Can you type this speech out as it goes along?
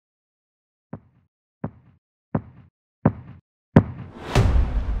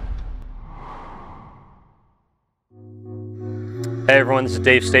Hey everyone, this is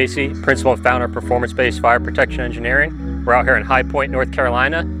Dave Stacy, Principal and Founder of Performance-Based Fire Protection Engineering. We're out here in High Point, North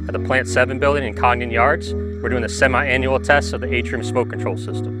Carolina at the Plant 7 building in Congdon Yards. We're doing the semi-annual test of the Atrium smoke control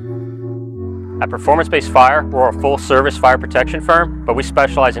system. At Performance-Based Fire, we're a full-service fire protection firm, but we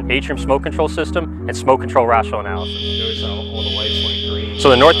specialize in Atrium smoke control system and smoke control rational analysis. Notice how all the lights went green. So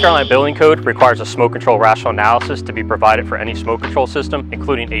the North Carolina Building Code requires a smoke control rational analysis to be provided for any smoke control system,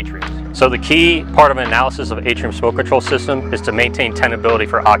 including Atrium. So the key part of an analysis of Atrium smoke control system is to maintain tenability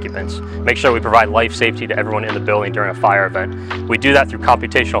for occupants. Make sure we provide life safety to everyone in the building during a fire event. We do that through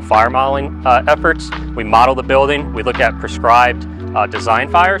computational fire modeling efforts. We model the building, we look at prescribed design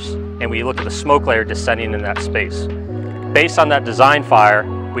fires, and we look at the smoke layer descending in that space. Based on that design fire,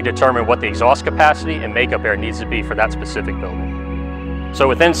 we determine what the exhaust capacity and makeup air needs to be for that specific building. So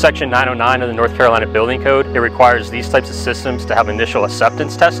within Section 909 of the North Carolina Building Code, it requires these types of systems to have initial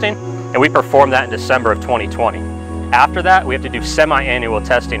acceptance testing, and we performed that in December of 2020. After that, we have to do semi-annual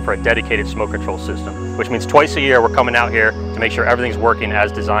testing for a dedicated smoke control system, which means twice a year we're coming out here to make sure everything's working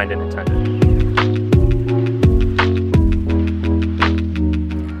as designed and intended.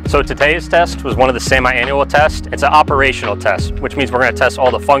 So today's test was one of the semi-annual tests. It's an operational test, which means we're going to test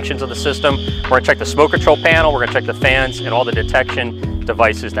all the functions of the system. We're going to check the smoke control panel, we're going to check the fans, and all the detection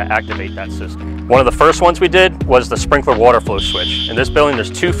devices that activate that system. One of the first ones we did was the sprinkler water flow switch. In this building, there's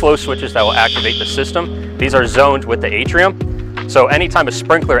 2 flow switches that will activate the system. These are zoned with the Atrium. So anytime a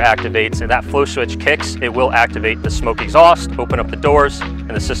sprinkler activates and that flow switch kicks, it will activate the smoke exhaust, open up the doors, and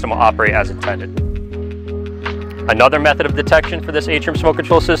the system will operate as intended. Another method of detection for this Atrium smoke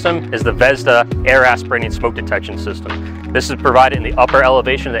control system is the VESDA air aspirating smoke detection system. This is provided in the upper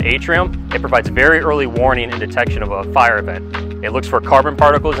elevation of the Atrium. It provides very early warning and detection of a fire event. It looks for carbon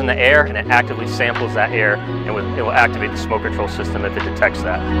particles in the air and it actively samples that air, and it will activate the smoke control system if it detects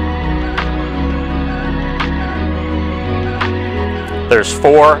that. There's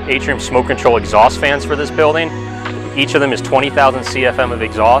 4 Atrium smoke control exhaust fans for this building. Each of them is 20,000 CFM of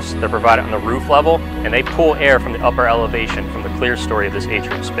exhaust. They're provided on the roof level, and they pull air from the upper elevation from the clear story of this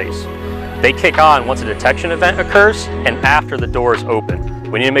Atrium space. They kick on once a detection event occurs and after the doors open.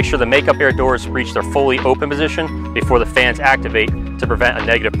 We need to make sure the makeup air doors reach their fully open position before the fans activate to prevent a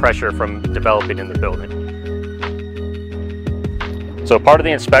negative pressure from developing in the building. So part of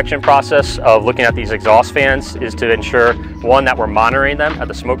the inspection process of looking at these exhaust fans is to ensure, one, that we're monitoring them at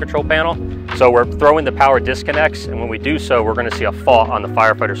the smoke control panel. So we're throwing the power disconnects, and when we do so, we're going to see a fault on the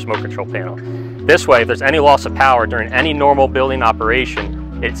firefighter smoke control panel. This way, if there's any loss of power during any normal building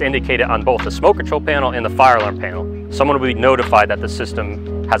operation, it's indicated on both the smoke control panel and the fire alarm panel. Someone will be notified that the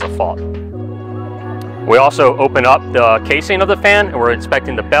system has a fault. We also open up the casing of the fan, and we're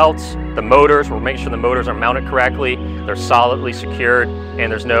inspecting the belts, the motors. We'll make sure the motors are mounted correctly, they're solidly secured, and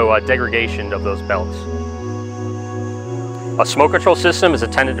there's no degradation of those belts. A smoke control system is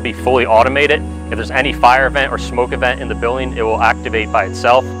intended to be fully automated. If there's any fire event or smoke event in the building, it will activate by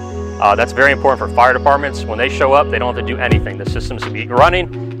itself. That's very important for fire departments. When they show up, they don't have to do anything. The system's to be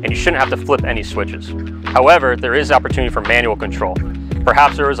running, and you shouldn't have to flip any switches. However, there is opportunity for manual control.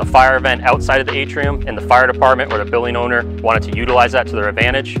 Perhaps there was a fire event outside of the Atrium and the fire department or the building owner wanted to utilize that to their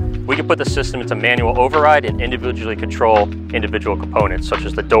advantage. We can put the system into manual override and individually control individual components, such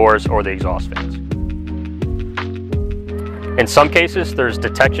as the doors or the exhaust fans. In some cases, there's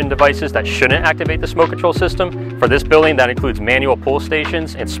detection devices that shouldn't activate the smoke control system. For this building, that includes manual pull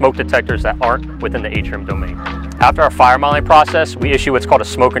stations and smoke detectors that aren't within the Atrium domain. After our fire modeling process, we issue what's called a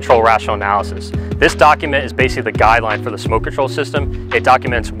smoke control rational analysis. This document is basically the guideline for the smoke control system. It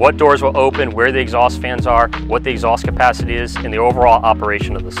documents what doors will open, where the exhaust fans are, what the exhaust capacity is, and the overall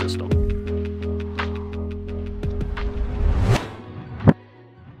operation of the system.